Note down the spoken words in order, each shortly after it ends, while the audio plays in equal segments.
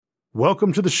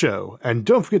Welcome to the show, and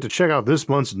don't forget to check out this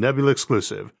month's Nebula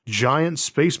exclusive, Giant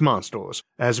Space Monsters,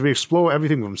 as we explore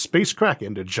everything from space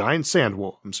kraken to giant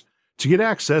sandworms. To get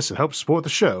access and help support the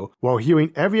show while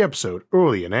hearing every episode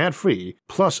early and ad-free,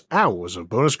 plus hours of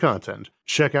bonus content,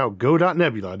 check out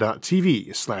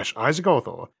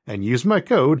go.nebula.tv/IsaacArthur and use my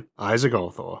code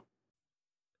IsaacArthur.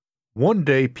 One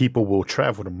day people will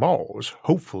travel to Mars,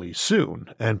 hopefully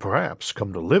soon, and perhaps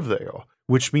come to live there,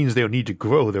 which means they'll need to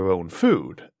grow their own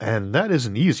food, and that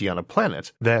isn't easy on a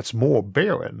planet that's more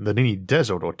barren than any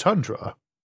desert or tundra.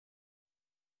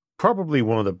 Probably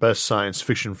one of the best science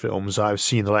fiction films I've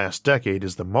seen the last decade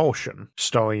is The Martian,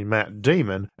 starring Matt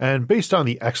Damon and based on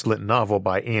the excellent novel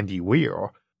by Andy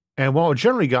Weir. And while it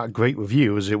generally got great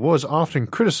reviews, it was often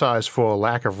criticized for a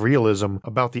lack of realism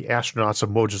about the astronauts'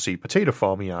 emergency potato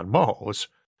farming on Mars.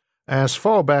 As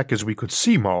far back as we could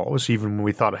see Mars, even when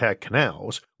we thought it had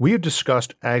canals, we have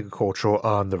discussed agriculture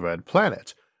on the Red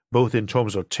Planet, both in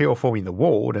terms of terraforming the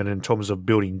world and in terms of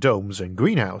building domes and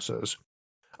greenhouses.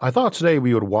 I thought today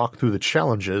we would walk through the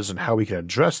challenges and how we can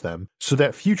address them so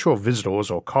that future visitors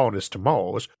or colonists to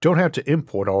Mars don't have to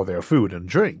import all their food and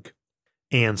drink.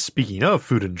 And speaking of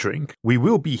food and drink, we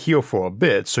will be here for a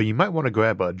bit, so you might want to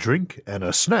grab a drink and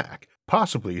a snack,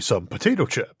 possibly some potato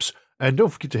chips. And don't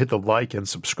forget to hit the like and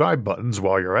subscribe buttons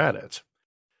while you're at it.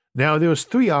 Now, there's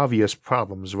three obvious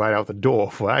problems right out the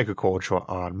door for agriculture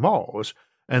on Mars,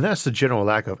 and that's the general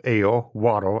lack of air,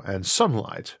 water, and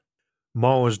sunlight.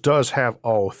 Mars does have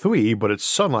all three, but its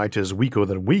sunlight is weaker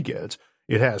than we get,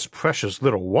 it has precious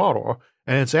little water,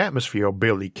 and its atmosphere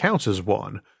barely counts as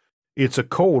one. It's a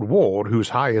cold world whose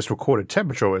highest recorded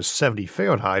temperature is 70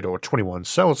 Fahrenheit or 21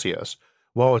 Celsius,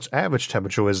 while its average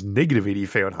temperature is -80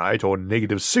 Fahrenheit or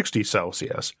 -60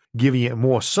 Celsius. Giving it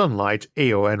more sunlight,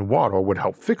 air, and water would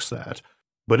help fix that.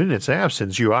 But in its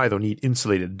absence, you either need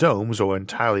insulated domes or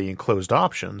entirely enclosed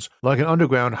options, like an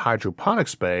underground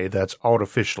hydroponics bay that's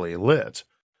artificially lit.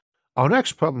 Our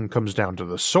next problem comes down to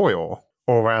the soil,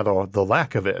 or rather, the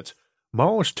lack of it.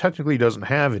 Mars technically doesn't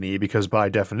have any because by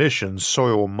definition,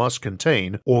 soil must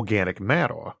contain organic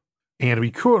matter. And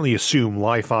we currently assume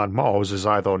life on Mars is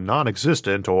either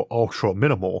non-existent or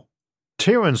ultra-minimal.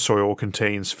 Terran soil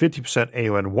contains 50%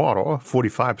 air and water,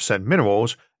 45%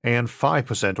 minerals, and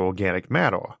 5% organic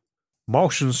matter.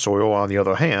 Martian soil, on the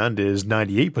other hand, is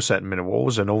 98%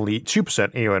 minerals and only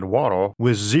 2% air and water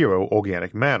with 0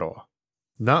 organic matter.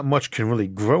 Not much can really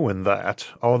grow in that.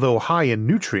 Although high in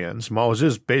nutrients, Mars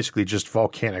is basically just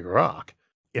volcanic rock.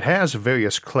 It has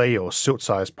various clay or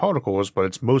silt-sized particles, but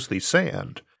it's mostly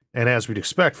sand. And as we'd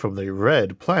expect from the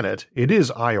red planet, it is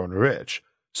iron-rich.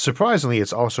 Surprisingly,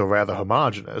 it's also rather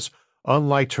homogeneous.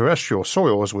 Unlike terrestrial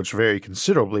soils, which vary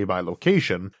considerably by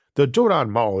location, the dirt on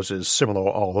Mars is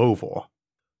similar all over.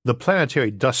 The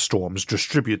planetary dust storms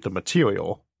distribute the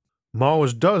material.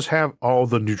 Mars does have all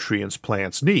the nutrients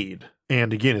plants need,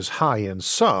 and again is high in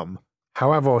some.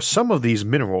 However, some of these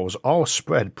minerals all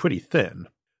spread pretty thin.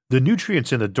 The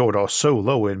nutrients in the dirt are so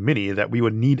low in many that we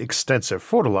would need extensive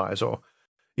fertilizer.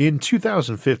 In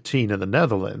 2015 in the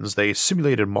Netherlands, they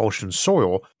simulated Martian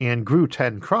soil and grew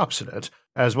 10 crops in it,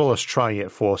 as well as trying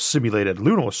it for simulated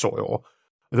lunar soil.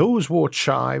 Those were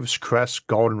chives, cress,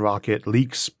 garden rocket,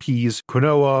 leeks, peas,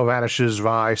 quinoa, radishes,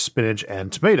 rye, spinach,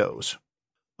 and tomatoes.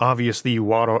 Obviously,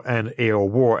 water and air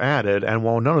were added, and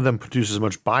while none of them produced as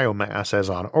much biomass as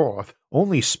on Earth,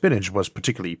 only spinach was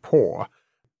particularly poor.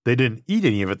 They didn't eat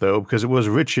any of it though because it was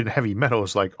rich in heavy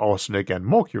metals like arsenic and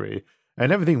mercury, and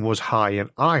everything was high in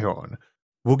iron.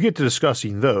 We'll get to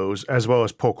discussing those, as well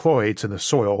as perchlorates in the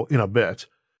soil, in a bit.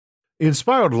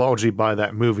 Inspired largely by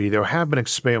that movie, there have been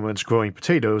experiments growing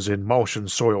potatoes in Martian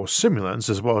soil simulants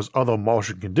as well as other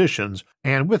Martian conditions,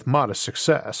 and with modest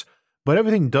success, but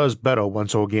everything does better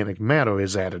once organic matter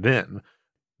is added in.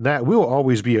 That will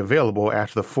always be available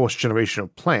after the first generation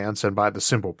of plants and by the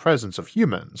simple presence of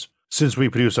humans, since we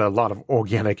produce a lot of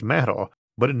organic matter,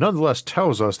 but it nonetheless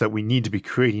tells us that we need to be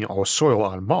creating our soil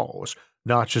on Mars,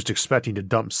 not just expecting to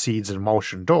dump seeds in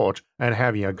Martian dirt and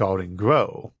having a garden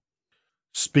grow.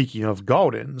 Speaking of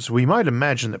gardens, we might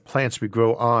imagine that plants we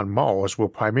grow on Mars will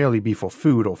primarily be for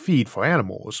food or feed for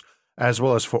animals, as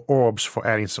well as for herbs for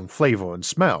adding some flavor and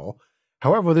smell.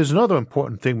 However, there's another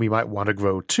important thing we might want to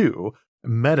grow too: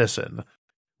 medicine.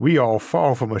 We are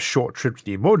far from a short trip to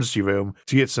the emergency room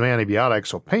to get some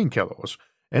antibiotics or painkillers,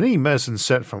 and any medicine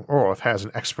sent from Earth has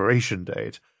an expiration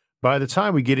date. By the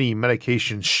time we get any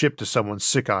medication shipped to someone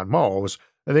sick on Mars,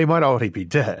 they might already be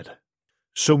dead.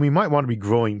 So we might want to be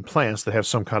growing plants that have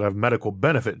some kind of medical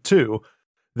benefit too.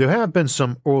 There have been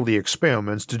some early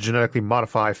experiments to genetically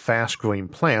modify fast-growing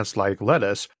plants like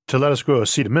lettuce to let us grow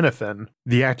acetaminophen,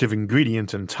 the active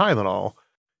ingredient in Tylenol.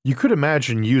 You could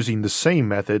imagine using the same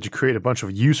method to create a bunch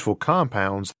of useful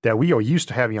compounds that we are used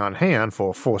to having on hand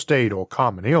for first aid or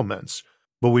common ailments,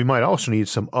 but we might also need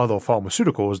some other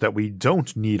pharmaceuticals that we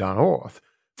don't need on Earth.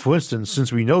 For instance,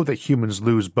 since we know that humans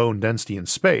lose bone density in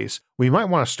space, we might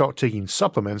want to start taking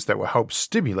supplements that will help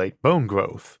stimulate bone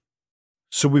growth.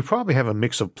 So we probably have a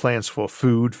mix of plants for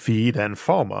food, feed, and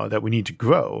pharma that we need to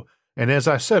grow, and as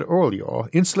I said earlier,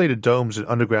 insulated domes and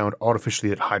underground artificially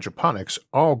lit hydroponics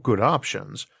are good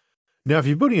options. Now, if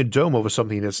you're building a dome over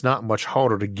something that's not much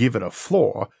harder to give it a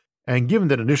floor, and given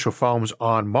that initial farms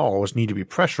on Mars need to be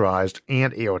pressurized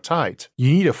and airtight,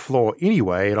 you need a floor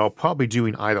anyway and are probably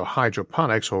doing either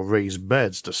hydroponics or raised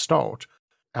beds to start.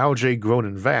 Algae grown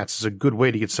in vats is a good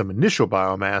way to get some initial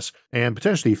biomass and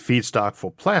potentially feedstock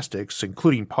for plastics,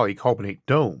 including polycarbonate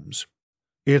domes.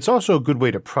 It's also a good way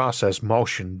to process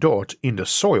Martian dirt into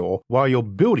soil while you're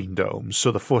building domes,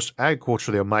 so the first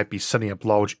agriculture there might be setting up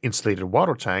large insulated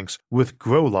water tanks with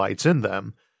grow lights in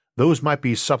them. Those might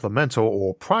be supplemental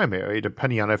or primary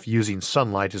depending on if using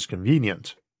sunlight is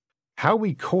convenient. How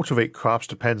we cultivate crops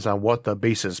depends on what the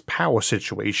base's power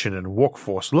situation and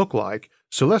workforce look like,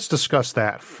 so let's discuss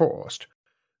that first.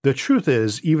 The truth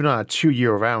is, even on a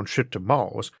 2-year round trip to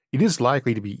Mars, it is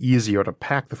likely to be easier to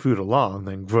pack the food along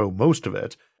than grow most of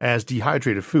it, as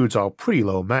dehydrated foods are pretty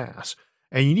low mass,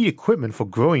 and you need equipment for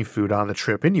growing food on the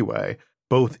trip anyway,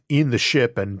 both in the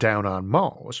ship and down on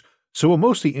Mars, so we're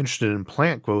mostly interested in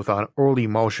plant growth on early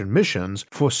Martian missions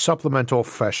for supplemental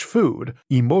fresh food,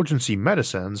 emergency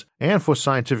medicines, and for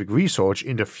scientific research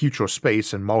into future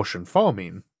space and Martian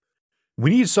farming.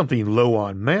 We need something low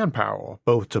on manpower,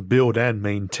 both to build and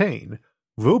maintain.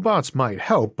 Robots might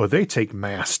help, but they take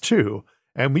mass too,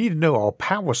 and we need to know our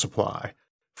power supply.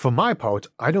 For my part,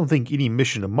 I don't think any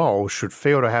mission to Mars should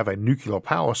fail to have a nuclear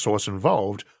power source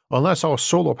involved unless our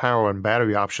solar power and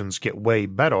battery options get way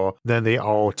better than they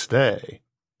are today.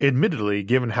 Admittedly,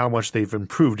 given how much they've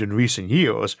improved in recent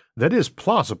years, that is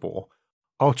plausible.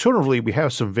 Alternatively, we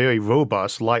have some very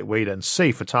robust, lightweight, and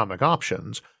safe atomic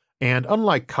options, and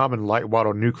unlike common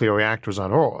light-water nuclear reactors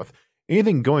on Earth,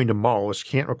 anything going to Mars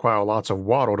can't require lots of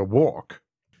water to work.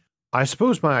 I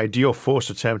suppose my ideal first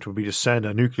attempt would be to send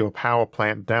a nuclear power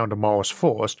plant down to Mars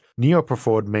first, near a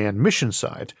preferred manned mission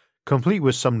site, complete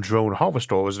with some drone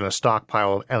harvesters and a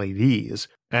stockpile of LEDs,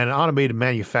 and automated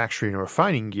manufacturing and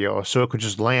refining gear so it could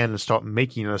just land and start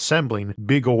making and assembling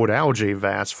big old algae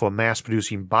vats for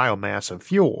mass-producing biomass and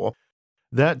fuel.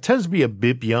 That tends to be a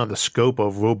bit beyond the scope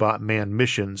of robot manned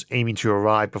missions aiming to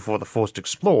arrive before the first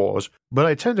explorers, but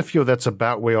I tend to feel that's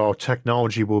about where our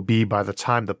technology will be by the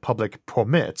time the public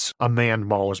permits a manned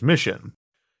Mars mission.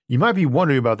 You might be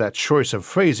wondering about that choice of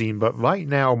phrasing, but right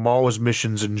now Mars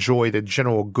missions enjoy the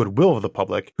general goodwill of the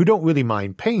public, who don't really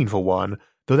mind paying for one,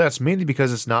 though that's mainly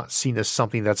because it's not seen as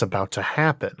something that's about to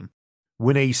happen.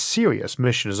 When a serious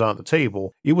mission is on the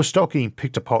table, it will start getting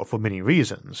picked apart for many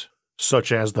reasons,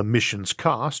 such as the mission's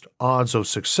cost, odds of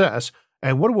success,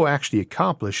 and what it will actually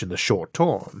accomplish in the short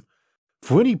term.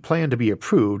 For any plan to be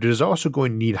approved, it is also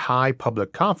going to need high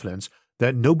public confidence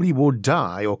that nobody will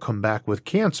die or come back with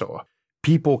cancer.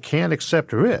 People can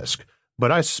accept risk,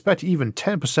 but I suspect even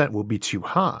 10% will be too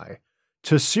high.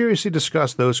 To seriously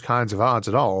discuss those kinds of odds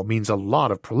at all means a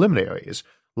lot of preliminaries,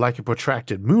 like a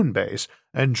protracted moon base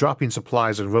and dropping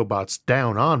supplies and robots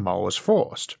down on Mars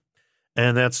first.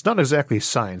 And that's not exactly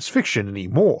science fiction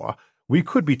anymore. We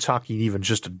could be talking even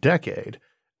just a decade.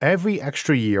 Every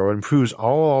extra year improves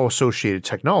all our associated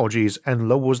technologies and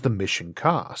lowers the mission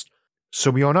cost. So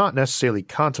we are not necessarily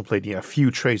contemplating a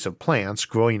few trays of plants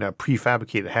growing a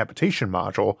prefabricated habitation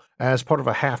module as part of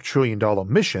a $500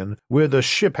 billion mission where the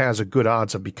ship has a good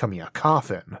odds of becoming a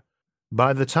coffin.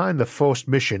 By the time the first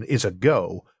mission is a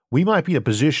go, we might be in a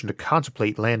position to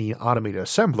contemplate landing automated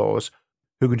assemblers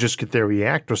who can just get their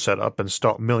reactor set up and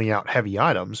start milling out heavy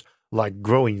items like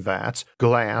growing vats,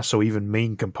 glass, or even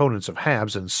main components of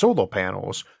HABs and solar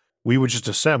panels. We would just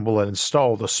assemble and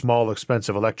install the small,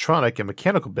 expensive electronic and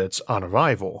mechanical bits on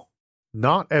arrival.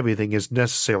 Not everything is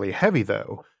necessarily heavy,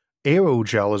 though.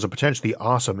 Aerogel is a potentially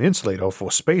awesome insulator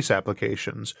for space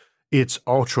applications. It's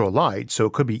ultra-light, so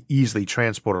it could be easily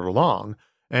transported along,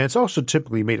 and it's also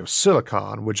typically made of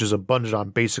silicon, which is abundant on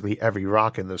basically every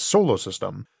rock in the solar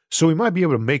system, so we might be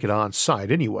able to make it on-site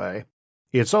anyway.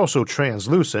 It's also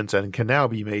translucent and can now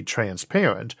be made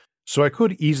transparent, so I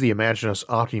could easily imagine us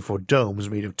opting for domes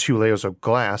made of 2 layers of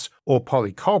glass or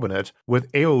polycarbonate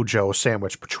with aerogel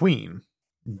sandwiched between.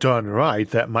 Done right,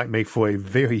 that might make for a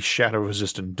very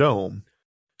shatter-resistant dome.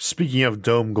 Speaking of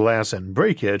dome glass and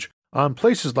breakage, on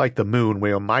places like the moon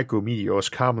where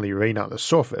micrometeors commonly rain on the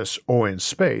surface or in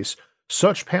space,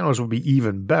 Such panels would be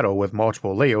even better with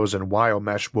multiple layers and wire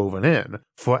mesh woven in,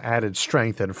 for added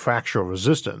strength and fracture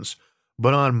resistance.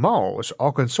 But on Mars,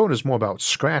 our concern is more about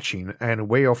scratching and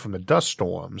wear from the dust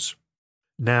storms.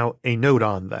 Now, a note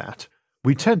on that.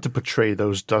 We tend to portray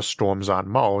those dust storms on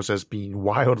Mars as being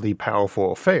wildly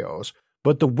powerful affairs,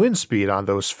 but the wind speed on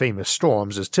those famous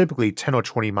storms is typically 10 or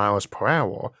 20 miles per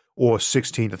hour, or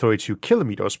 16 to 32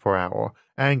 kilometers per hour,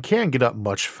 and can get up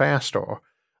much faster.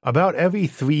 About every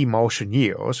 3 Martian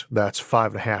years, that's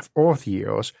 5.5 Earth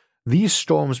years, these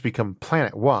storms become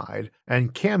planet-wide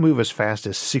and can move as fast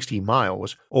as 60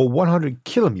 miles or 100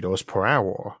 kilometers per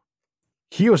hour.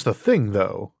 Here's the thing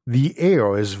though, the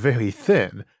air is very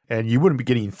thin, and you wouldn't be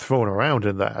getting thrown around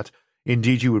in that.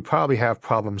 Indeed, you would probably have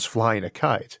problems flying a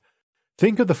kite.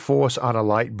 Think of the force on a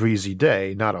light breezy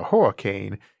day, not a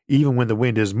hurricane, even when the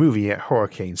wind is moving at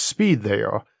hurricane speed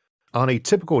there. On a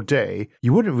typical day,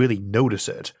 you wouldn't really notice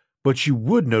it, but you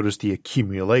would notice the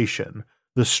accumulation.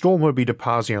 The storm would be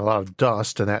depositing a lot of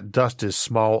dust, and that dust is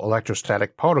small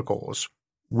electrostatic particles,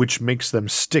 which makes them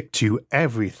stick to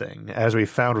everything, as we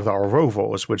found with our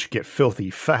rovers, which get filthy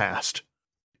fast.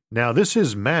 Now, this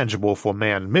is manageable for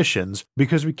manned missions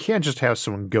because we can't just have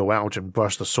someone go out and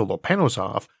brush the solar panels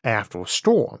off after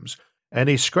storms, and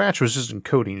a scratch-resistant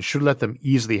coating should let them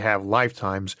easily have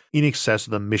lifetimes in excess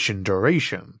of the mission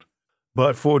duration.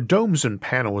 But for domes and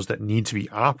panels that need to be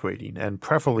operating, and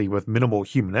preferably with minimal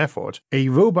human effort, a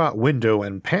robot window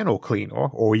and panel cleaner,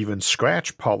 or even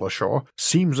scratch polisher,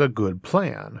 seems a good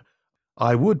plan.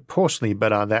 I would personally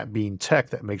bet on that being tech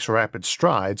that makes rapid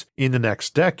strides in the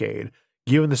next decade,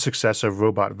 given the success of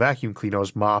robot vacuum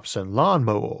cleaners, mops, and lawn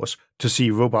mowers, to see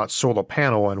robot solar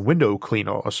panel and window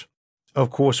cleaners. Of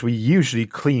course, we usually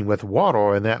clean with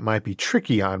water, and that might be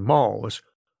tricky on Mars.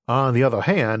 On the other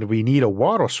hand, we need a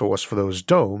water source for those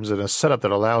domes and a setup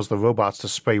that allows the robots to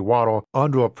spray water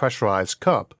under a pressurized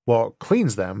cup while it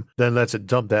cleans them, then lets it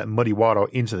dump that muddy water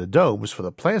into the domes for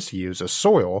the plants to use as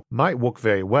soil might work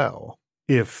very well.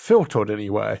 If filtered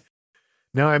anyway.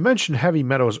 Now, I mentioned heavy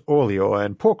metals earlier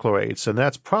and perchlorates, and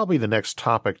that's probably the next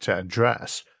topic to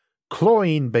address.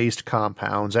 Chlorine-based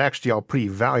compounds actually are pretty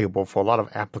valuable for a lot of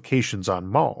applications on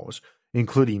Mars,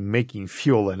 including making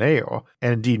fuel and air,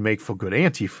 and indeed make for good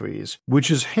antifreeze, which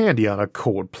is handy on a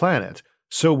cold planet,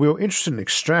 so we're interested in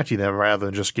extracting them rather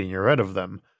than just getting rid of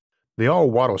them. They are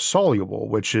water-soluble,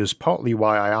 which is partly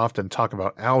why I often talk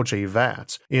about algae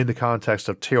vats in the context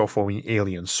of terraforming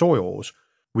alien soils.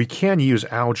 We can use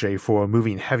algae for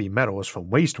removing heavy metals from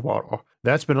wastewater.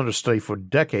 That's been under study for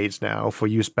decades now for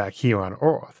use back here on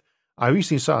Earth. I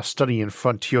recently saw a study in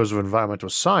Frontiers of Environmental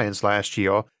Science last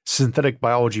year, synthetic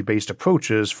biology-based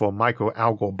approaches for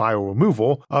microalgal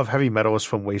bioremoval of heavy metals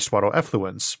from wastewater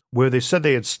effluents, where they said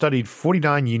they had studied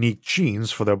 49 unique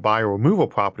genes for their bioremoval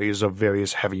properties of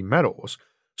various heavy metals.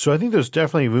 So I think there's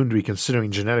definitely room to be considering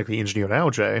genetically engineered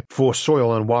algae for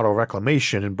soil and water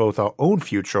reclamation in both our own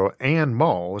future and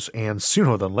Mars, and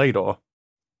sooner than later.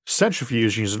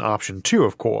 Centrifuging is an option too,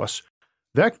 of course.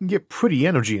 That can get pretty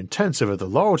energy intensive at the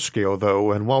large scale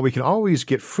though, and while we can always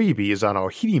get freebies on our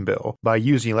heating bill by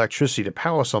using electricity to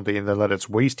power something and then let its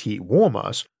waste heat warm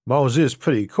us, Mars is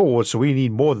pretty cold, so we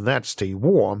need more than that to stay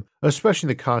warm, especially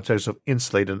in the context of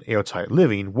insulated and airtight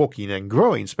living, working, and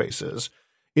growing spaces.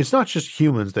 It's not just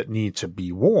humans that need to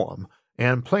be warm,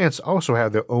 and plants also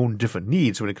have their own different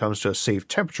needs when it comes to a safe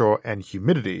temperature and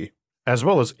humidity, as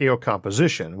well as air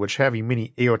composition, which having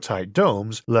many airtight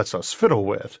domes lets us fiddle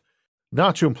with.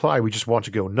 Not to imply we just want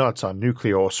to go nuts on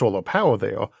nuclear or solar power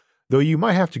there, though you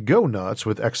might have to go nuts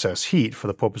with excess heat for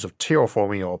the purpose of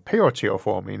terraforming or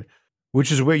paraterraforming,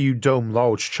 which is where you dome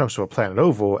large chunks of a planet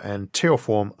over and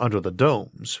terraform under the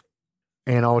domes.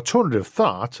 An alternative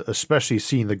thought, especially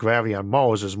seeing the gravity on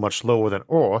Mars is much lower than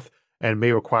Earth and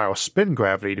may require spin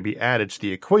gravity to be added to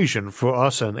the equation for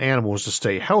us and animals to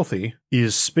stay healthy,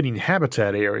 is spinning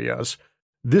habitat areas.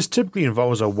 This typically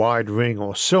involves a wide ring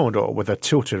or cylinder with a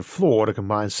tilted floor to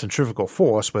combine centrifugal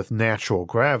force with natural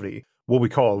gravity, what we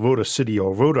call a rotor-city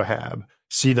or rotor-hab.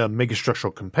 See the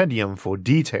Megastructural Compendium for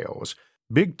details.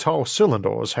 Big tall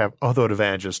cylinders have other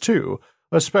advantages too,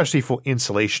 especially for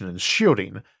insulation and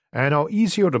shielding, and are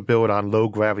easier to build on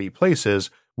low-gravity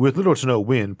places with little to no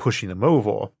wind pushing them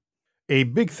over. A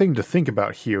big thing to think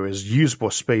about here is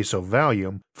usable space or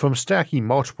volume from stacking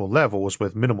multiple levels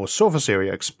with minimal surface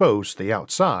area exposed to the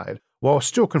outside, while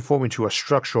still conforming to a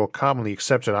structure commonly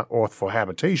accepted on Earth for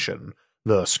habitation,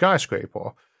 the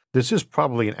skyscraper. This is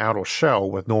probably an outer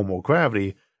shell with normal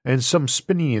gravity and some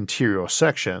spinning interior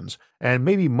sections, and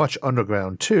maybe much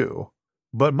underground too,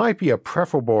 but might be a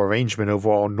preferable arrangement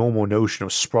over our normal notion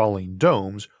of sprawling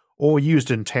domes, or used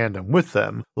in tandem with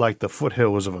them, like the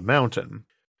foothills of a mountain.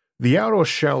 The outer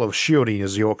shell of shielding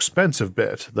is your expensive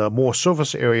bit. The more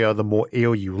surface area, the more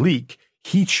air you leak,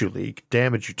 heat you leak,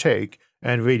 damage you take,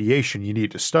 and radiation you need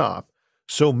to stop.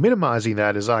 So minimizing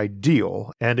that is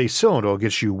ideal, and a cylinder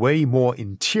gets you way more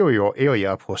interior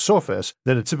area per surface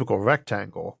than a typical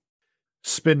rectangle.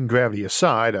 Spin gravity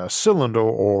aside, a cylinder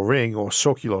or ring or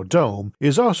circular dome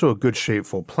is also a good shape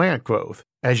for plant growth,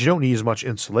 as you don't need as much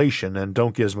insulation and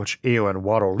don't get as much air and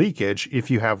water leakage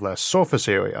if you have less surface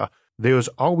area. There's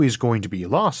always going to be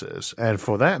losses, and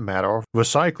for that matter,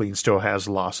 recycling still has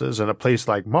losses, and a place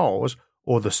like Mars,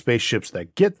 or the spaceships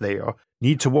that get there,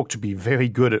 need to work to be very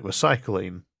good at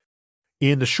recycling.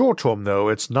 In the short term, though,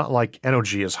 it's not like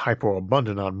energy is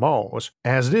hyper-abundant on Mars.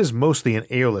 As it is mostly an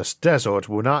airless desert,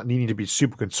 we're not needing to be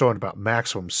super concerned about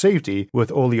maximum safety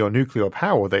with earlier nuclear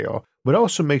power there, but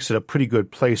also makes it a pretty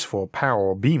good place for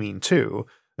power beaming too,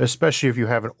 especially if you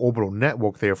have an orbital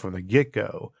network there from the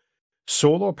get-go.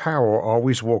 Solar power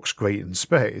always works great in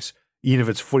space, even if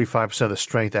it's 45% of the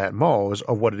strength at Mars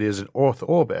of what it is in Earth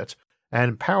orbit,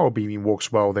 and power beaming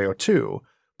works well there too,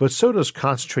 but so does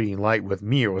concentrating light with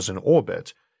mirrors in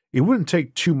orbit. It wouldn't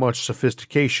take too much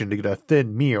sophistication to get a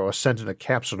thin mirror sent in a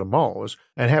capsule to Mars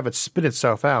and have it spin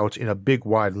itself out in a big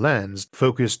wide lens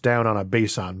focused down on a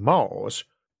base on Mars.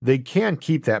 They can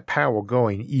keep that power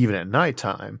going even at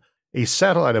nighttime. A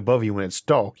satellite above you when it's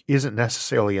dark isn't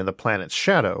necessarily in the planet's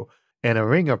shadow, and a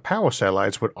ring of power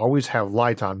satellites would always have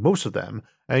light on most of them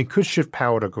and could shift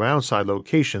power to ground-side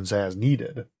locations as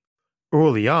needed.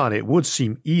 Early on, it would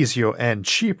seem easier and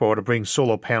cheaper to bring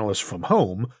solar panels from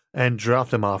home and drop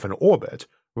them off in orbit,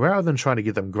 rather than trying to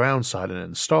get them ground-side and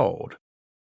installed.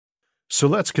 So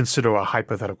let's consider a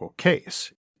hypothetical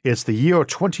case. It's the year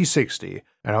 2060,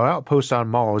 and our outpost on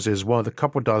Mars is one of the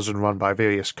couple dozen run by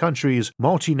various countries,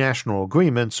 multinational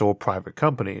agreements, or private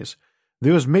companies.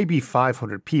 There's maybe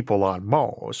 500 people on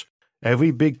Mars.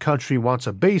 Every big country wants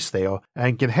a base there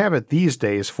and can have it these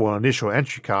days for an initial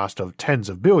entry cost of tens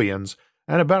of billions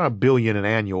and about $1 billion in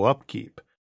annual upkeep.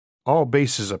 Our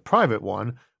base is a private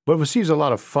one, but receives a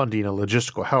lot of funding and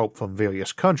logistical help from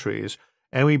various countries,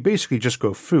 and we basically just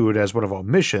grow food as one of our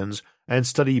missions and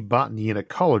study botany and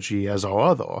ecology as our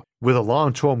other, with a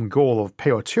long-term goal of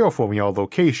terraforming our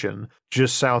location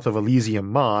just south of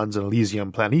Elysium Mons and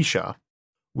Elysium Planitia.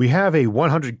 We have a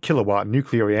 100 kilowatt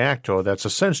nuclear reactor that's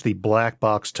essentially black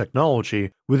box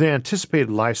technology with an anticipated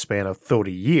lifespan of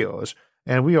 30 years,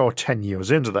 and we are 10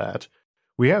 years into that.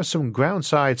 We have some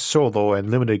ground-side solar and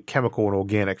limited chemical and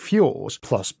organic fuels,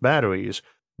 plus batteries,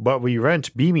 but we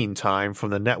rent beaming time from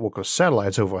the network of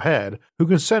satellites overhead who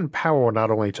can send power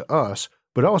not only to us,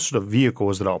 but also to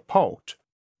vehicles that are parked.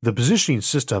 The positioning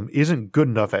system isn't good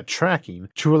enough at tracking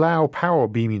to allow power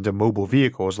beaming to mobile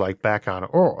vehicles like back on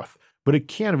Earth, but it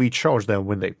can recharge them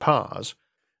when they pause.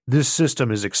 This system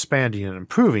is expanding and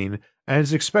improving, and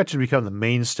is expected to become the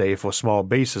mainstay for small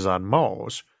bases on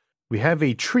Mars. We have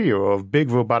a trio of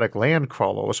big robotic land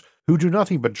crawlers who do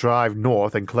nothing but drive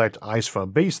north and collect ice from a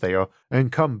base there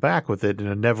and come back with it in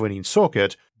a never-ending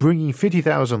circuit, bringing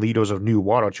 50,000 liters of new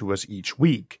water to us each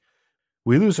week.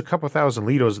 We lose a couple thousand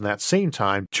liters in that same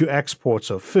time to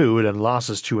exports of food and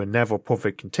losses to a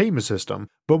never-perfect containment system,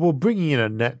 but we're bringing in a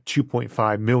net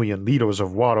 2.5 million liters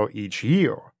of water each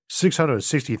year,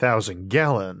 660,000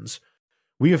 gallons.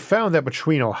 We have found that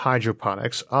between our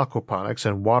hydroponics, aquaponics,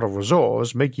 and water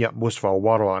reserves making up most of our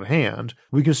water on hand,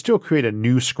 we can still create a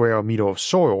new square meter of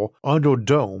soil under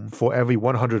dome for every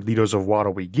 100 liters of water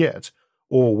we get,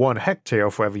 or 1 hectare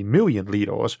for every million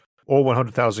liters, or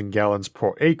 100,000 gallons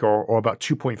per acre, or about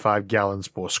 2.5 gallons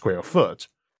per square foot.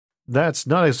 That's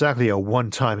not exactly a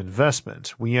one-time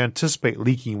investment. We anticipate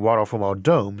leaking water from our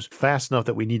domes fast enough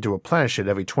that we need to replenish it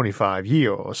every 25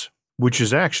 years, which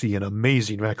is actually an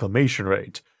amazing reclamation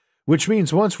rate, which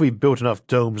means once we've built enough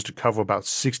domes to cover about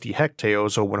 60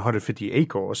 hectares or 150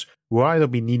 acres, we'll either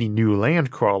be needing new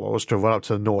land crawlers to run up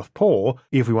to the North Pole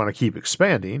if we want to keep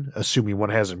expanding, assuming one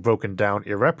hasn't broken down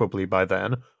irreparably by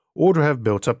then, or to have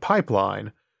built a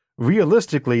pipeline.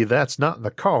 Realistically, that's not in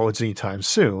the cards anytime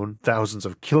soon, thousands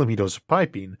of kilometers of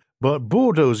piping, but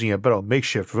bulldozing a better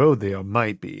makeshift road there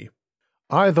might be.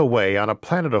 Either way, on a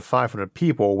planet of 500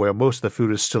 people where most of the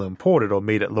food is still imported or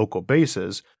made at local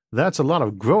bases, that's a lot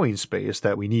of growing space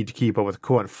that we need to keep up with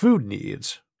current food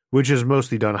needs, which is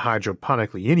mostly done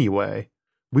hydroponically anyway.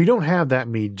 We don't have that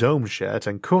many domes yet,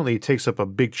 and currently it takes up a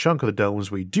big chunk of the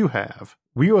domes we do have.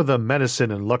 We are the medicine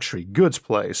and luxury goods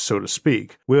place, so to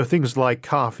speak, where things like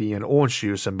coffee and orange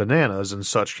juice and bananas and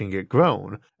such can get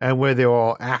grown, and where there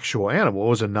are actual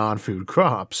animals and non-food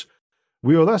crops.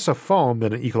 We are less a farm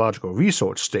than an ecological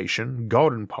research station,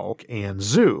 garden park, and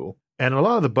zoo, and a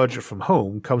lot of the budget from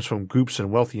home comes from groups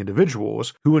and wealthy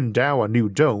individuals who endow a new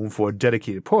dome for a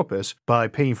dedicated purpose by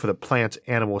paying for the plant,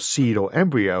 animal, seed, or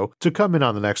embryo to come in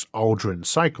on the next Aldrin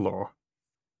cycler.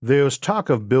 There's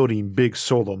talk of building big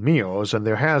solar mirrors, and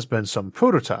there has been some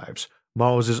prototypes.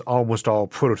 Mars is almost all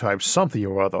prototype something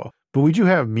or other, but we do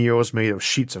have mirrors made of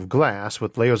sheets of glass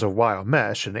with layers of wire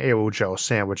mesh and aerogel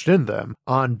sandwiched in them,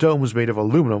 on domes made of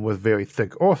aluminum with very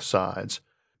thick earth sides.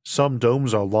 Some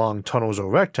domes are long tunnels or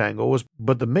rectangles,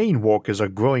 but the main work is a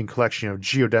growing collection of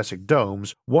geodesic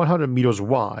domes 100 meters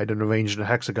wide and arranged in a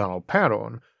hexagonal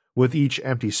pattern, with each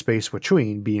empty space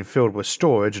between being filled with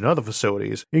storage and other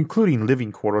facilities, including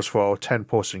living quarters for our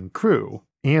 10-person crew,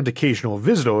 and occasional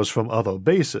visitors from other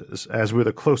bases, as we're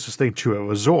the closest thing to a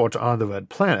resort on the Red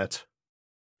Planet.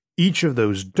 Each of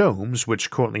those domes,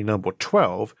 which currently number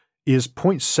 12, is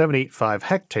 0.785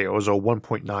 hectares or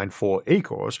 1.94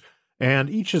 acres,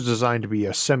 and each is designed to be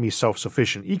a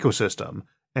semi-self-sufficient ecosystem,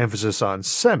 emphasis on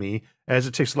semi, as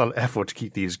it takes a lot of effort to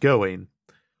keep these going.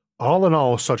 All in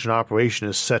all, such an operation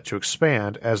is set to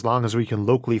expand as long as we can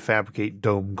locally fabricate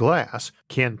dome glass,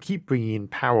 can keep bringing in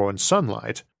power and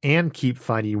sunlight, and keep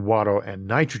finding water and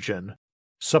nitrogen.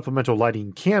 Supplemental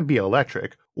lighting can be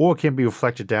electric, or can be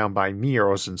reflected down by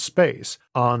mirrors in space,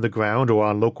 on the ground or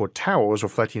on local towers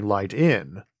reflecting light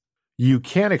in. You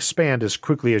can expand as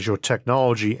quickly as your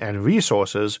technology and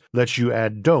resources let you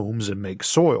add domes and make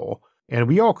soil, and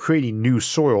we are creating new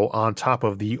soil on top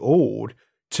of the old,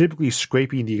 typically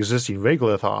scraping the existing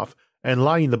regolith off and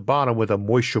lining the bottom with a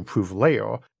moisture-proof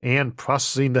layer and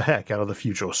processing the heck out of the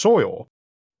future soil.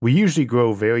 We usually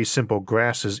grow very simple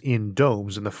grasses in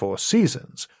domes in the first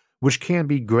seasons, which can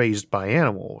be grazed by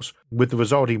animals, with the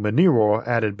resulting manure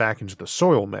added back into the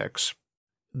soil mix.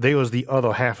 There's the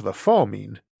other half of the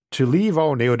farming. To leave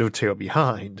our narrative tale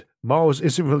behind, Mars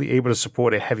isn't really able to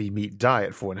support a heavy meat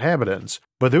diet for inhabitants,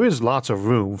 but there is lots of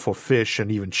room for fish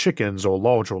and even chickens or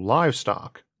larger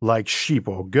livestock, like sheep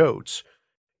or goats.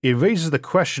 It raises the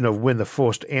question of when the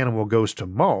first animal goes to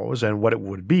Mars and what it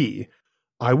would be.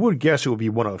 I would guess it would be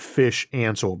one of fish,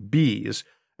 ants, or bees.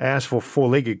 As for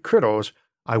four-legged critters,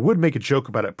 I would make a joke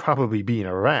about it probably being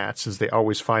a rat since they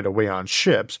always find a way on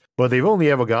ships, but they've only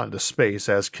ever gotten to space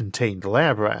as contained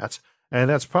lab rats, and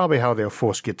that's probably how they'll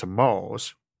first get to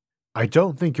Mars. I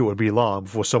don't think it would be long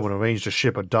before someone arranged to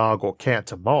ship a dog or cat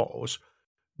to Mars.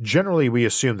 Generally, we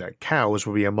assume that cows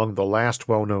will be among the last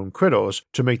well-known critters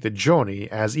to make the journey,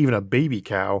 as even a baby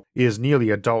cow is nearly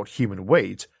adult human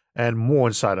weight, and more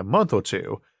inside a month or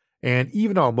two, and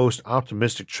even our most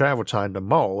optimistic travel time to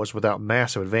Mars without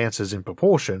massive advances in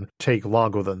propulsion take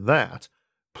longer than that.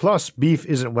 Plus, beef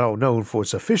isn't well known for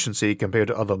its efficiency compared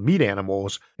to other meat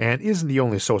animals, and isn't the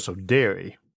only source of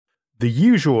dairy. The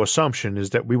usual assumption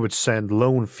is that we would send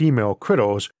lone female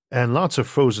critters and lots of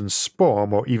frozen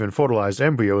sperm or even fertilized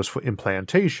embryos for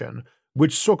implantation,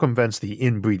 which circumvents the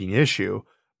inbreeding issue,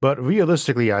 but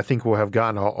realistically I think we'll have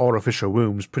gotten our artificial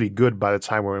wombs pretty good by the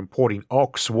time we're importing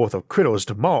arcs worth of critters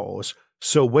to Mars,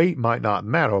 so weight might not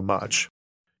matter much.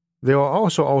 There are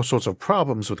also all sorts of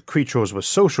problems with creatures with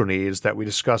social needs that we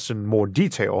discussed in more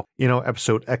detail in our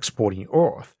episode Exporting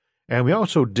Earth, and we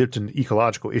also dipped into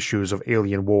ecological issues of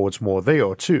alien worlds more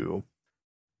there too.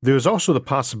 There is also the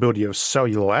possibility of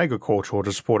cellular agriculture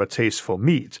to support a taste for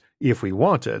meat, if we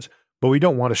want it, but we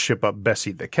don't want to ship up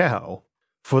Bessie the cow.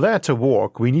 For that to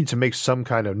work, we need to make some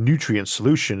kind of nutrient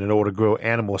solution in order to grow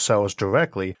animal cells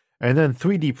directly, and then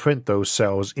 3D print those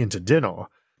cells into dinner.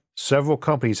 Several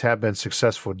companies have been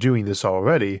successful doing this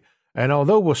already, and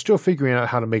although we're still figuring out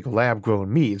how to make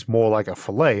lab-grown meats more like a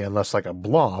fillet and less like a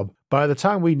blob, by the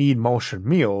time we need Martian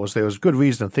meals, there's good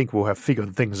reason to think we'll have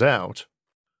figured things out.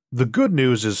 The good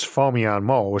news is farming on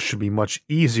Mars should be much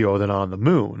easier than on the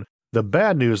Moon. The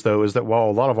bad news, though, is that while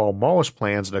a lot of our Mars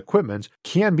plans and equipment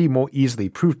can be more easily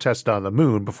proof-tested on the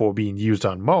Moon before being used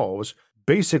on Mars,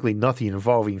 basically nothing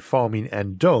involving farming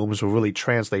and domes will really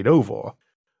translate over.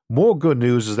 More good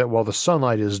news is that while the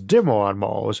sunlight is dimmer on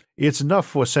Mars, it's enough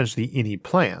for essentially any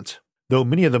plant, though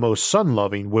many of the most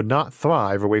sun-loving would not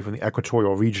thrive away from the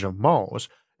equatorial region of Mars,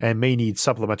 and may need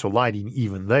supplemental lighting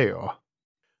even there.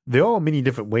 There are many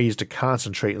different ways to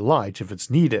concentrate light if it's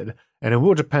needed, and it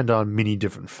will depend on many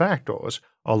different factors,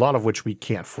 a lot of which we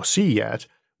can't foresee yet,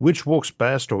 which works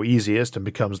best or easiest and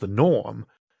becomes the norm.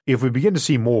 If we begin to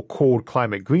see more cold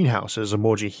climate greenhouses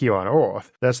emerging here on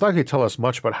Earth, that's likely to tell us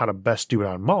much about how to best do it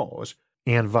on Mars,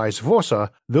 and vice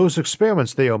versa, those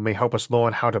experiments there may help us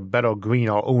learn how to better green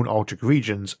our own Arctic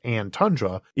regions and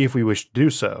tundra if we wish to do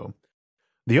so.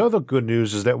 The other good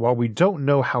news is that while we don't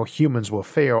know how humans will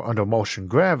fare under Martian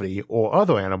gravity or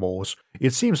other animals,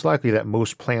 it seems likely that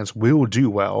most plants will do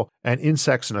well, and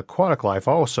insects and aquatic life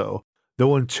also,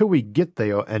 though until we get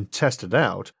there and test it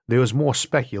out, there is more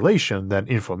speculation than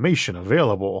information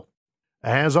available.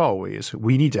 As always,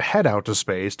 we need to head out to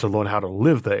space to learn how to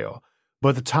live there,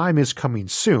 but the time is coming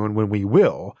soon when we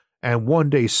will, and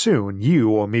one day soon you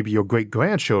or maybe your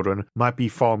great-grandchildren might be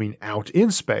farming out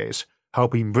in space,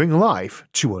 helping bring life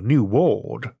to a new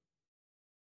world.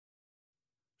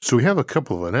 So we have a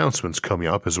couple of announcements coming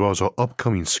up as well as our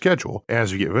upcoming schedule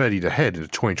as we get ready to head into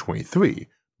 2023.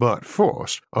 But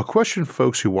first, a question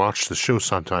folks who watch the show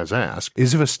sometimes ask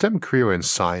is if a STEM career in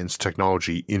science,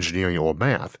 technology, engineering, or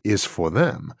math is for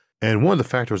them. And one of the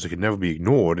factors that can never be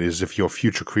ignored is if your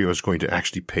future career is going to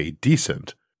actually pay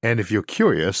decent. And if you're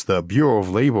curious, the Bureau of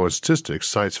Labor and Statistics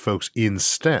cites folks in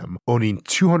STEM earning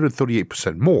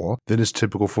 238% more than is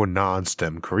typical for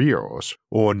non-STEM careers,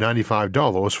 or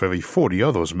 $95 for every 40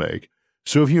 others make.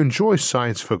 So if you enjoy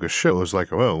science-focused shows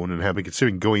like our own and have been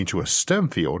considering going into a STEM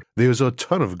field, there's a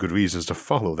ton of good reasons to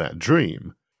follow that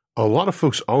dream. A lot of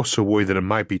folks also worry that it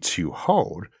might be too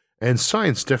hard, and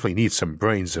science definitely needs some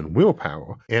brains and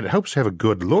willpower, and it helps to have a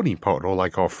good learning partner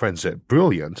like our friends at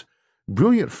Brilliant.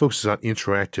 Brilliant focuses on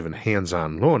interactive and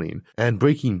hands-on learning and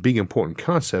breaking big important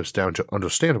concepts down to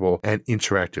understandable and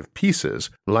interactive pieces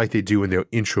like they do in their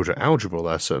Intro to Algebra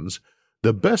lessons.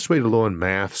 The best way to learn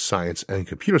math, science, and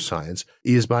computer science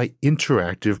is by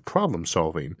interactive problem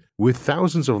solving. With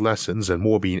thousands of lessons and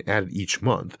more being added each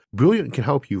month, Brilliant can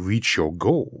help you reach your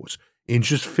goals. In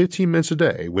just 15 minutes a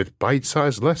day with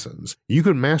bite-sized lessons, you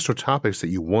can master topics that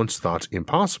you once thought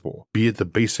impossible, be it the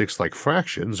basics like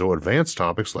fractions or advanced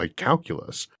topics like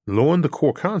calculus. Learn the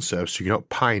core concepts so you can help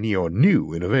pioneer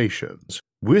new innovations.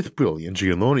 With Brilliant,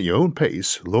 you can learn at your own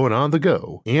pace, learn on the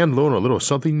go, and learn a little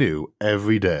something new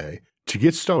every day. To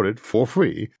get started for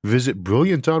free, visit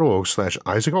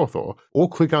brilliant.org/IsaacArthur or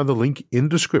click on the link in the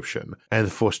description, and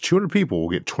the first 200 people will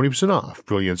get 20% off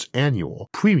Brilliant's annual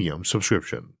premium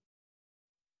subscription.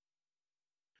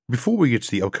 Before we get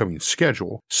to the upcoming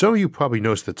schedule, some of you probably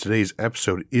noticed that today's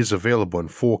episode is available in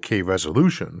 4K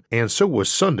resolution, and so was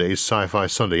Sunday's Sci-Fi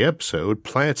Sunday episode,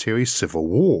 Planetary Civil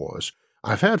Wars.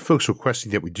 I've had folks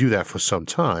requesting that we do that for some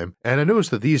time, and I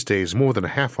noticed that these days more than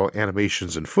half our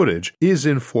animations and footage is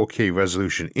in 4K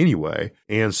resolution anyway,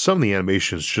 and some of the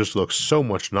animations just look so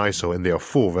much nicer in their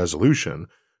full resolution,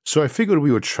 so I figured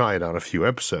we would try it on a few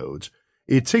episodes.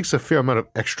 It takes a fair amount of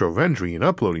extra rendering and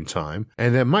uploading time,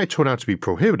 and that might turn out to be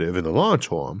prohibitive in the long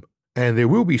term, and there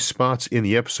will be spots in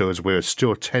the episodes where it's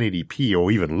still 1080p or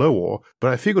even lower,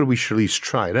 but I figured we should at least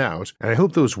try it out, and I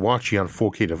hope those watching on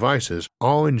 4K devices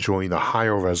are enjoying the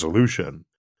higher resolution.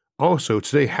 Also,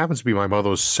 today happens to be my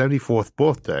mother's 74th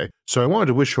birthday, so I wanted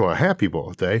to wish her a happy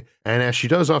birthday, and as she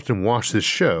does often watch this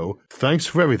show, thanks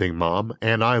for everything, Mom,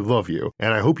 and I love you,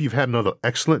 and I hope you've had another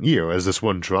excellent year as this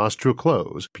one draws to a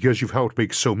close, because you've helped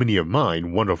make so many of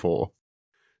mine wonderful.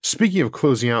 Speaking of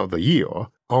closing out the year,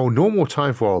 our normal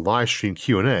time for our live stream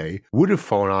Q&A would have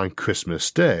fallen on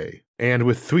Christmas Day, and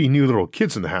with 3 new little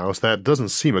kids in the house, that doesn't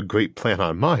seem a great plan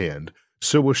on my end,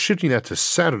 so we're shifting that to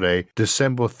Saturday,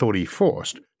 December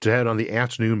 31st, to head on the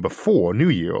afternoon before New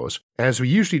Year's. As we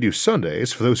usually do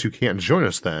Sundays, for those who can't join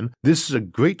us then, this is a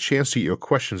great chance to get your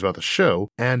questions about the show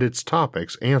and its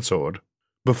topics answered.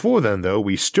 Before then, though,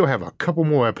 we still have a couple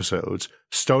more episodes,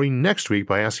 starting next week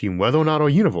by asking whether or not our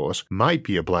universe might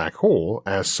be a black hole,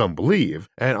 as some believe,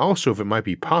 and also if it might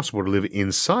be possible to live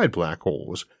inside black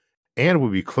holes. And we'll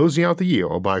be closing out the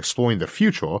year by exploring the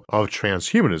future of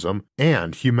transhumanism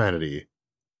and humanity.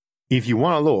 If you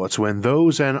want alerts when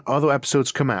those and other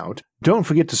episodes come out, don't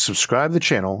forget to subscribe to the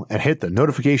channel and hit the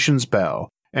notifications bell.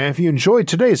 And if you enjoyed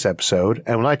today's episode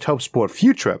and would like to help support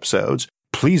future episodes,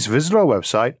 please visit our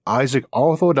website,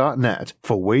 isaacarthur.net,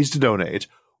 for ways to donate,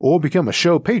 or become a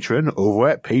show patron over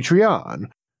at Patreon.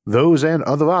 Those and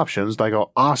other options, like our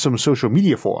awesome social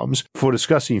media forums for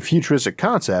discussing futuristic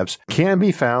concepts, can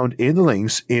be found in the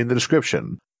links in the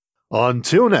description.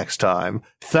 Until next time,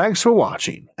 thanks for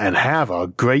watching and have a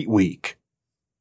great week.